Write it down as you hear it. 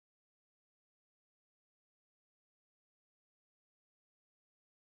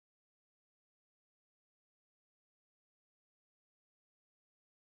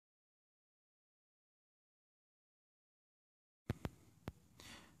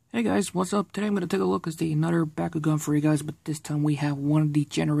Hey guys, what's up? Today I'm going to take a look at another Bakugan for you guys, but this time we have one of the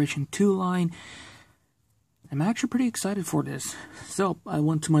Generation 2 line. I'm actually pretty excited for this. So, I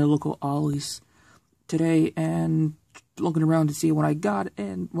went to my local Aurelus today and looking around to see what I got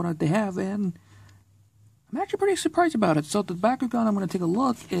and what they have, and I'm actually pretty surprised about it. So, the Bakugan I'm going to take a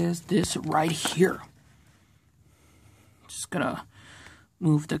look is this right here. Just going to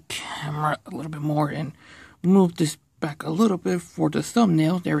move the camera a little bit more and move this back a little bit for the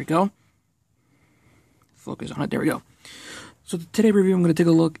thumbnail. There we go. Focus on it. There we go. So today's review I'm going to take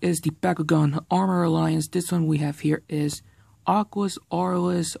a look is the Bakugan Armor Alliance. This one we have here is Aqous,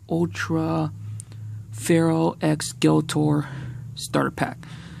 Aurelus, Ultra, Pharol X Gillator Starter Pack.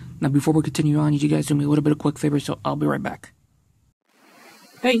 Now before we continue on, you guys do me a little bit of quick favor, so I'll be right back.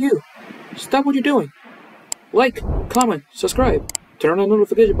 Hey you! Stop what you're doing! Like, comment, subscribe, turn on the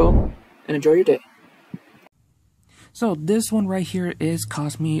notification bell, and enjoy your day. So this one right here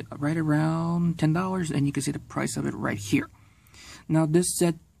cost me right around $10, and you can see the price of it right here. Now this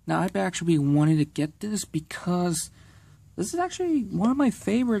set, I've actually wanted to get this because this is actually one of my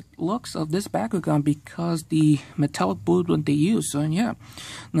favorite looks of this Bakugan because the metallic blue one they use. So yeah,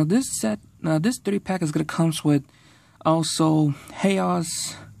 now this set, this 3-pack is gonna comes with also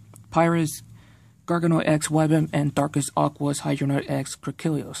Aqous, Pyrus, Garganoid X Weapon, and Darkest Aqous, Hydronoid X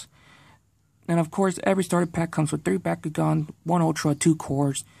Krikilios. And of course, every starter pack comes with 3 Bakugan, 1 Ultra, 2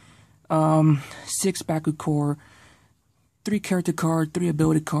 cores, 6 Baku core, 3 character card, 3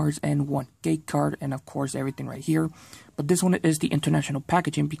 ability cards, and 1 gate card, and of course everything right here. But this one is the international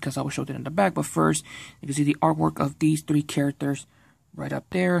packaging because I will show it in the back. But first, you can see the artwork of these 3 characters right up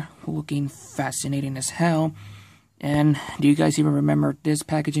there, looking fascinating as hell. And do you guys even remember this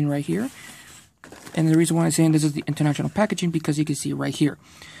packaging right here? And the reason why I'm saying this is the international packaging because you can see right here.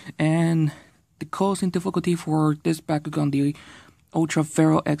 And the closing difficulty for this Bakugan, the Ultra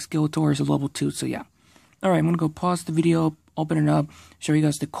Pharol X Gillator, is a level 2, so yeah. Alright, I'm going to go pause the video, open it up, show you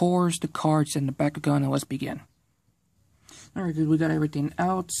guys the cores, the cards, and the Bakugan, and let's begin. Alright, we got everything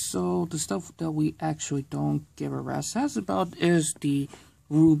out, so the stuff that we actually don't give a rat's ass about is the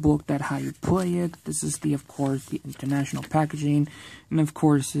rule book, that how you play it. This is of course, the international packaging, and of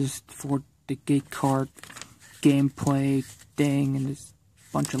course, this is for the gate card gameplay thing, and this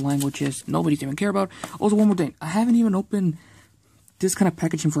bunch of languages nobody's even care about. Also, one more thing, I haven't even opened this kind of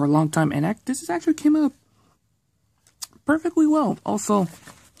packaging for a long time, and this actually came out perfectly well. Also,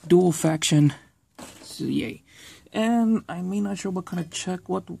 dual faction, so yay. And I may not sure what kind of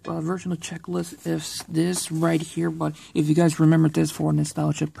what version of checklist is this right here, but if you guys remember this for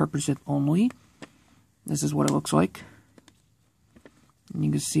nostalgia purposes only, this is what it looks like. And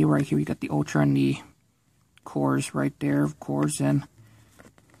you can see right here, we got the Ultra and the cores right there, of course, and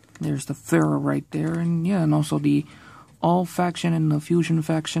there's the Pharol right there, and yeah, and also the All faction and the Fusion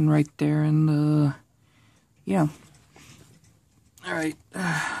faction right there, and the, yeah. Alright,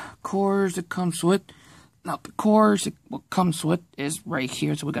 cores it comes with. Now, the cores what comes with is right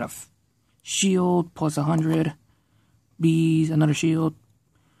here, so we got a shield plus 100 bees, another shield,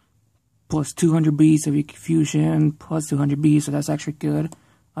 plus 200 bees of fusion, plus 200 bees, so that's actually good.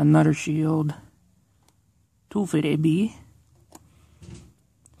 Another shield, 250 bee.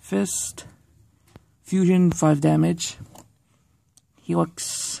 Fist, fusion 5 damage,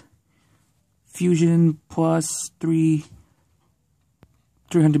 helix, fusion plus 300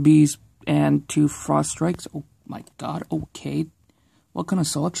 bees and 2 frost strikes. Oh my god, okay. What kind of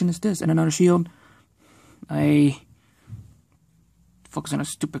selection is this? And another shield. I focus on a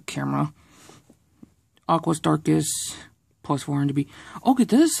stupid camera. Aqous Darkest plus 400 B. Okay,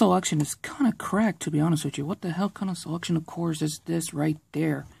 this selection is kind of cracked, to be honest with you. What the hell kind of selection of cores is this right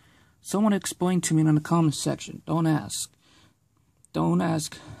there? Someone explain to me in the comment section. Don't ask. Don't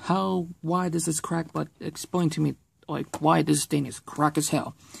ask why this is cracked, but explain to me, like, why this thing is cracked as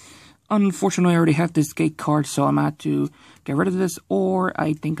hell. Unfortunately, I already have this gate card, so I'm going to have to get rid of this, or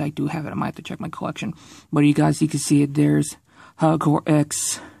I think I do have it. I might have to check my collection. But you guys, you can see it. There's Hardcore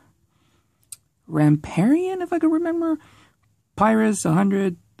X Ramparian, if I can remember. Pyrus,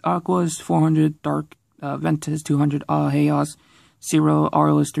 100. Aqous, 400. Dark Ventus, 200. Aqous, 0.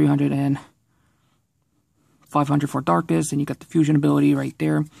 Aurelus, 300. And 500 for Darkest. And you got the fusion ability right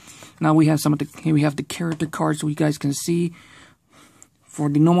there. Now we have here we have the character cards, so you guys can see. For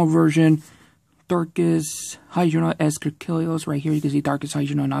the normal version, Darkest, Hydronoid X Krikilios. Right here you can see Darkest,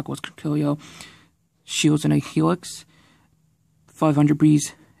 Hydronoid, Aqous, Krikilio. Shields and a helix. 500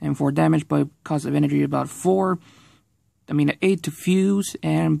 breeze and 4 damage, but cost of energy about 4. 8 to fuse,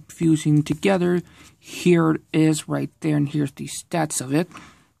 and fusing together. Here it is right there, and here's the stats of it.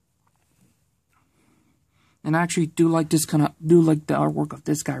 And I actually do like this do like the artwork of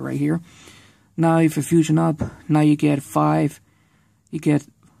this guy right here. Now if you fusion up, now you get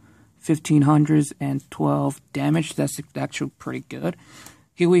 1512 damage. That's actually pretty good.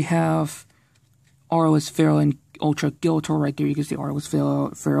 Here we have Aurelus, Pharol, and Ultra Gillator right there. You can see Aurelus,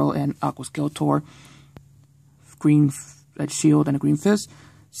 Pharol, and Aqous Gillator. Green shield and a green fist.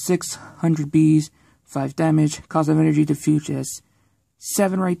 600 bees, 5 damage. Cost of energy to fuse is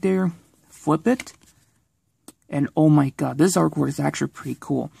 7 right there. Flip it. And oh my god, this artwork is actually pretty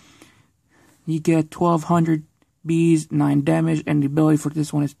cool. You get 1200 bees, 9 damage, and the ability for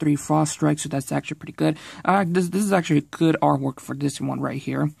this one is 3 frost strikes, so that's actually pretty good. This is actually a good artwork for this one right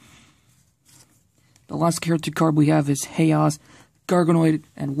here. The last character card we have is Chaos, Garganoid,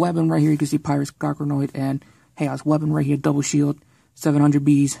 and Weapon right here. You can see Pyrus, Garganoid, and Chaos Weapon right here. Double shield, 700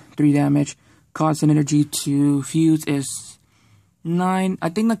 bees, 3 damage. Cost and energy to fuse is 9. I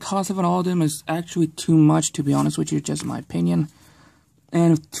think the cost of all of them is actually too much, to be honest with you, just my opinion.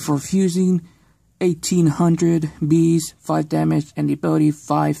 And for fusing, 1800 bees, 5 damage, and the ability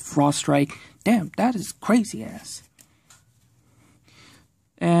 5 frost strike. Damn, that is crazy ass.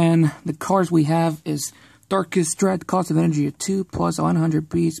 And the cards we have is Darkest Dread, cost of energy of 2, plus 100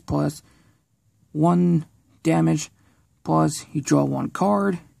 bees, plus 1 damage, plus you draw 1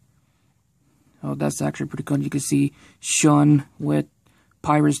 card. Oh, that's actually pretty good. You can see Shun with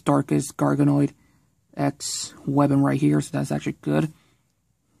Pyrus, Darkest, Garganoid, X Weapon right here, so that's actually good.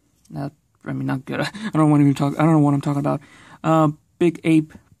 Not good. I don't know what I'm talking about. Big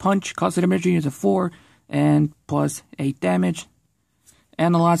Ape Punch, cost of energy is a 4, and plus 8 damage.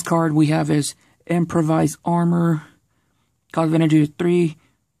 And the last card we have is Improvised Armor, cost of energy is 3,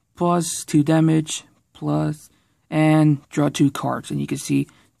 plus 2 damage, plus, and draw 2 cards. And you can see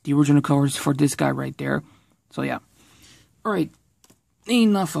the original colors for this guy right there. So yeah. Alright,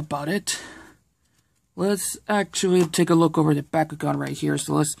 enough about it. Let's actually take a look over the Bakugan right here.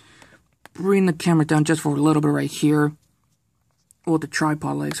 So let's bring the camera down just for a little bit right here. With the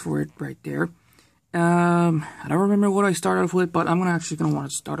tripod legs for it right there. I don't remember what I started off with, but I'm actually gonna want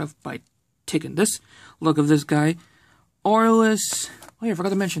to start off by taking this look of this guy. Aurelus. Oh yeah, I forgot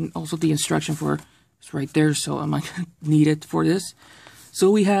to mention also the instruction for it's right there, so I might need it for this.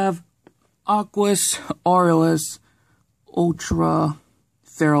 So we have Aqous, Aurelus, Ultra,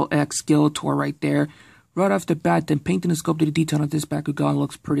 Pharol X, Gillator right there. Right off the bat, then painting the sculpted detail of this Bakugan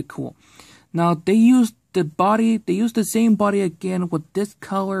looks pretty cool. Now they used the body, they used the same body again with this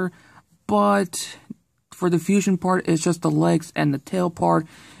color, but for the fusion part, it's just the legs, and the tail part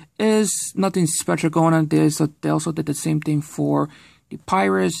is nothing special going on there. So they also did the same thing for the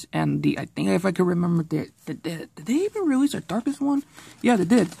Pyrus and the, I think if I can remember, did they even release their darkest one? Yeah, they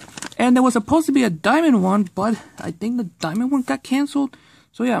did. And there was supposed to be a diamond one, but I think the diamond one got canceled.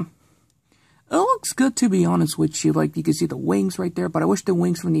 So yeah, it looks good, to be honest with you. Like, you can see the wings right there, but I wish the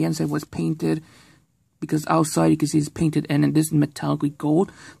wings from the inside was painted, because outside you can see it's painted, and then this is metallically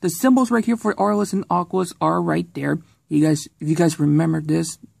gold. The symbols right here for Aurelus and Aqous are right there. You guys, if you guys remember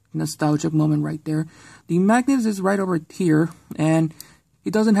this nostalgic moment right there. The magnet is right over here, and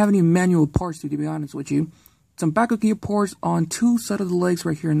it doesn't have any manual parts, to be honest with you. Some backup gear ports on 2 sides of the legs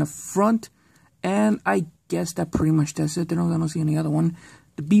right here in the front, and I guess that pretty much does it. I don't see any other one.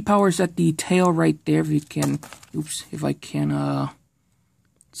 The B power is at the tail right there. If you can, if I can,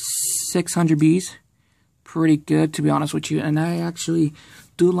 600 Bs. Pretty good, to be honest with you, and I actually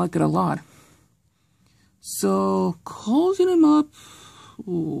do like it a lot. So, closing them up,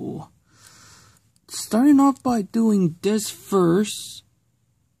 ooh. Starting off by doing this first,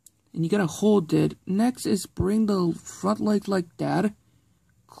 and you gotta hold it. Next is bring the front leg like that.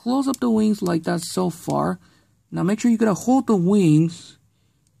 Close up the wings like that so far. Now make sure you gotta hold the wings.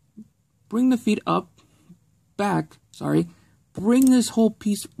 Bring the feet up, back, sorry. Bring this whole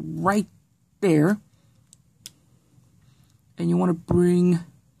piece right there. And you want to bring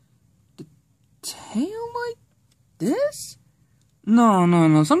the tail like this?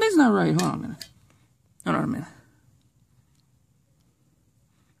 No. Something's not right. Hold on a minute.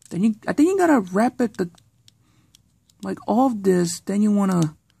 Then I think you gotta wrap it like all of this. Then you want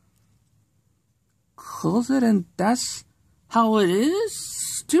to close it, and that's how it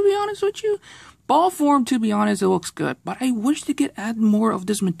is. To be honest with you, ball form. To be honest, it looks good, but I wish they could add more of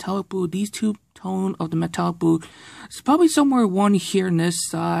this metallic blue. These 2 tone of the metallic blue. It's probably somewhere one here on this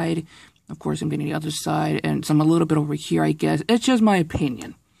side. Of course, I'm getting the other side, and some a little bit over here, I guess. It's just my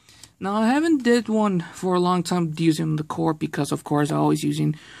opinion. Now, I haven't did one for a long time using the core, because of course I'm always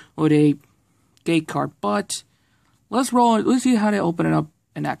using with a gate card. But let's roll it. Let's see how they open it up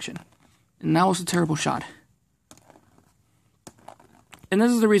in action. And that was a terrible shot. And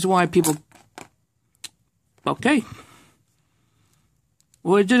this is the reason why people Okay.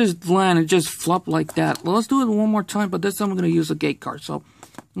 Well, it just landed, it just flopped like that. Well, let's do it one more time, but this time I'm going to use a gate card. So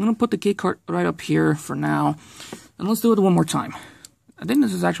I'm going to put the gate card right up here for now. And let's do it one more time. I think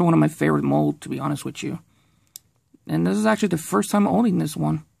this is actually one of my favorite molds, to be honest with you. And this is actually the first time owning this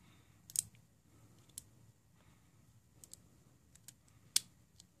one.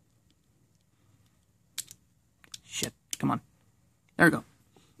 Shit, come on. There we go.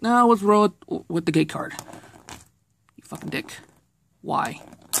 Now let's roll it with the gate card. You fucking dick. Why?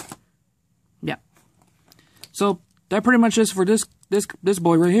 Yeah. So that pretty much is for this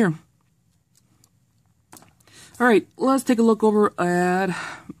boy right here. All right, let's take a look over at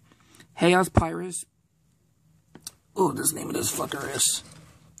Chaos Pyrus. Oh, this name of this fucker is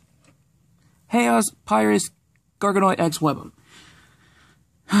Chaos Pyrus Garganoid X Weapon.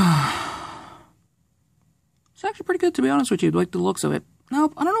 It's actually pretty good, to be honest with you. I like the looks of it.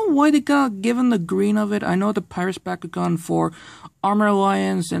 Now, I don't know why they got given the green of it. I know the Pyrus Bakugan for Armor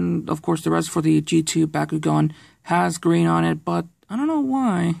Alliance and, of course, the rest for the G2 Bakugan has green on it, but I don't know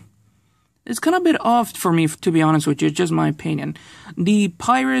why. It's kind of a bit off for me, to be honest with you. It's just my opinion. The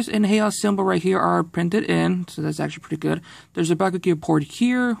Pyrus and Chaos symbol right here are printed in, so that's actually pretty good. There's a Bakugan port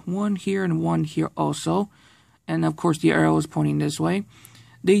here, one here, and one here also. And, of course, the arrow is pointing this way.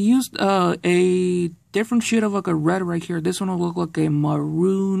 They used a different shade of like a red right here. This one will look like a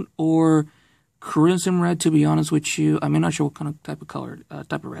maroon or crimson red, to be honest with you. I'm not sure what kind of type of color,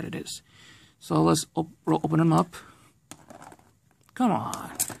 type of red it is. So let's open them up. Come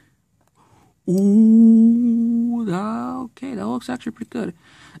on. Ooh, okay, that looks actually pretty good.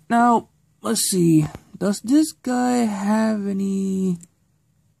 Now, let's see. Does this guy have any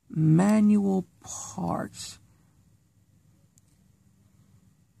manual parts?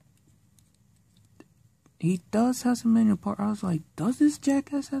 He does have some manual part. I was like, does this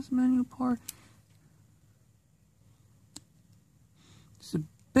jackass have some manual part? It's a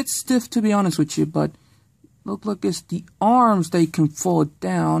bit stiff, to be honest with you, but look like it's the arms that you can fold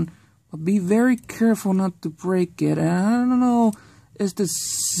down. But be very careful not to break it. And I don't know, it's the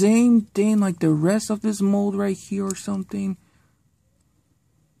same thing like the rest of this mold right here or something.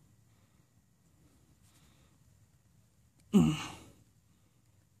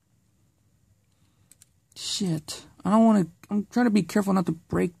 Shit. I don't want to... I'm trying to be careful not to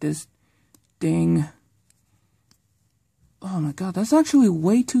break this thing. Oh my god, that's actually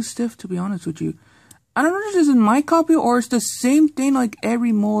way too stiff, to be honest with you. I don't know if this is my copy or it's the same thing like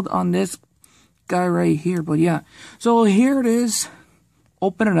every mold on this guy right here. But yeah. So here it is.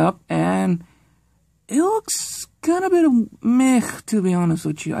 Open it up and it looks kind of a bit of meh, to be honest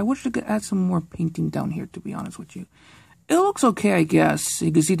with you. I wish I could add some more painting down here, to be honest with you. It looks okay, I guess.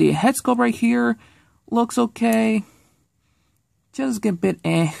 You can see the head sculpt right here. Looks okay. Just a bit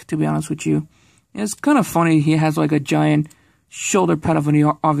to be honest with you. It's kind of funny. He has like a giant shoulder pad of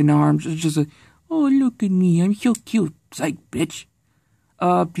an arm. It's just a, oh, look at me. I'm so cute. Psych, bitch.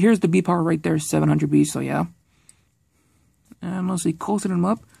 Here's the B power right there, 700B, so yeah. And let's see, closing them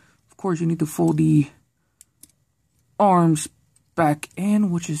up. Of course, you need to fold the arms back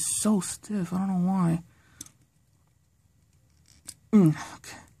in, which is so stiff. I don't know why.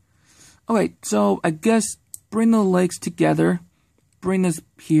 Okay. Okay, so I guess bring the legs together. Bring this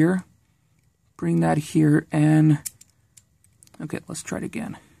here. Bring that here, and... Okay, let's try it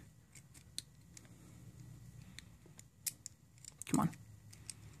again. Come on.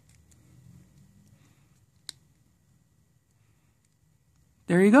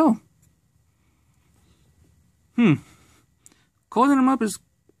 There you go. Closing them up is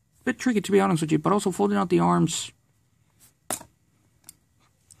a bit tricky, to be honest with you, but also folding out the arms...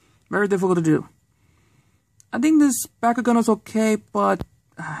 Very difficult to do. I think this Bakugan is okay, but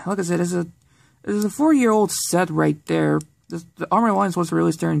like I said, it's a 4-year-old set right there. The Armor Alliance was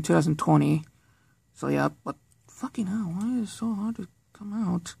released there in 2020. So yeah, but fucking hell, why is it so hard to come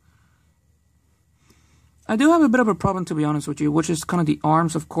out? I do have a bit of a problem, to be honest with you, which is kind of the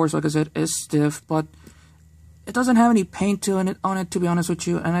arms, of course, like I said, is stiff, but it doesn't have any paint on it, to be honest with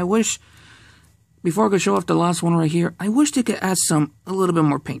you, and I wish... Before I could show off the last one right here, I wish they could add a little bit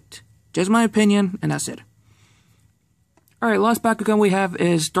more paint. Just my opinion, and that's it. Alright, last Bakugan we have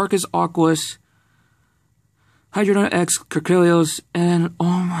is Darkest Aqous, Hydrodon X Kerkilios, and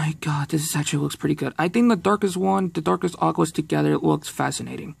oh my god, this actually looks pretty good. I think the Darkest one, the Darkest Aqous together looks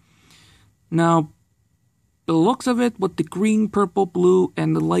fascinating. Now, the looks of it with the green, purple, blue,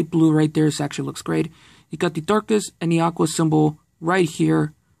 and the light blue right there actually looks great. You got the Darkest and the Aqous symbol right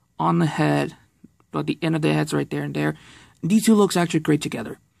here on the head. But the end of the head's right there and there. These two looks actually great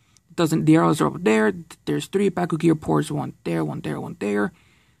together. The arrows are over there. There's 3 Bakugan ports, one there, one there, one there.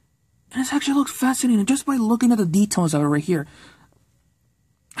 And it actually looks fascinating just by looking at the details of it right here.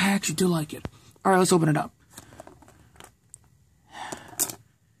 I actually do like it. Alright, let's open it up.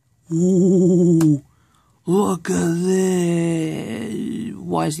 Ooh, look at this.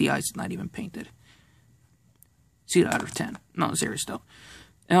 Why is the eyes not even painted? 0 out of 10. No, serious though.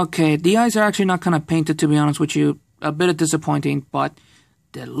 Okay, the eyes are actually not kind of painted, to be honest with you. A bit disappointing, but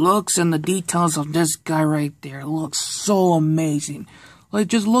the looks and the details of this guy right there looks so amazing. Like,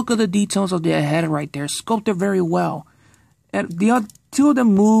 just look at the details of the head right there. Sculpted very well. And the two of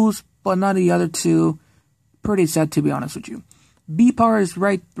them moves, but not the other two. Pretty sad, to be honest with you. B power is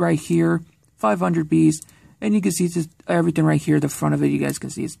right here. 500 Bs. And you can see just everything right here. The front of it, you guys can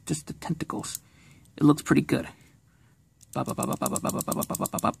see, it's just the tentacles. It looks pretty good. I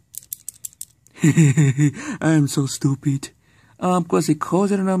am so stupid. Because they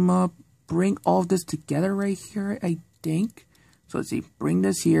close it and bring all of this together right here, I think. So let's see, bring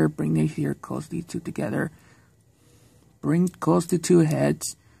this here, close these two together. Bring close the two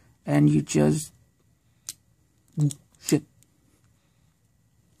heads, and you just... shit.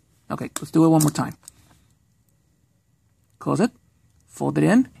 Okay, let's do it one more time. Close it, fold it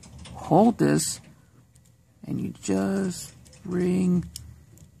in, hold this, and you just bring...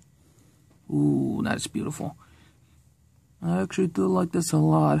 Ooh, that is beautiful. I actually do like this a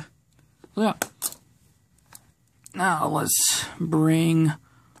lot. So yeah. Now let's bring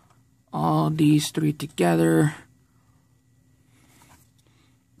all these three together.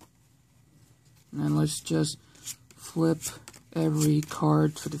 And let's just flip every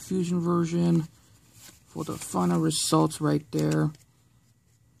card for the fusion version for the final results right there.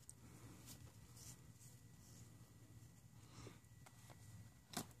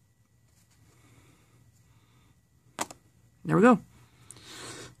 There we go.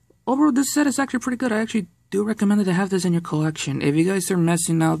 Overall, this set is actually pretty good. I actually do recommend to have this in your collection. If you guys are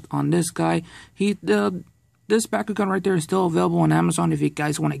missing out on this guy, this Bakugan right there is still available on Amazon if you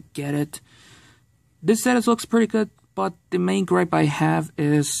guys want to get it. This set looks pretty good, but the main gripe I have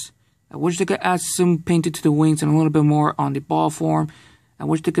is I wish they could add some painted to the wings and a little bit more on the ball form. I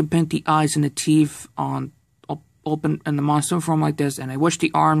wish they could paint the eyes and the teeth on open in the monster form like this, and I wish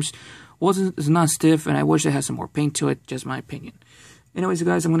the arms is not stiff, and I wish it had some more paint to it. Just my opinion. Anyways, you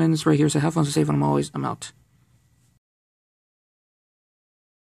guys, I'm gonna end this right here. So have fun, so safe, and I'm out.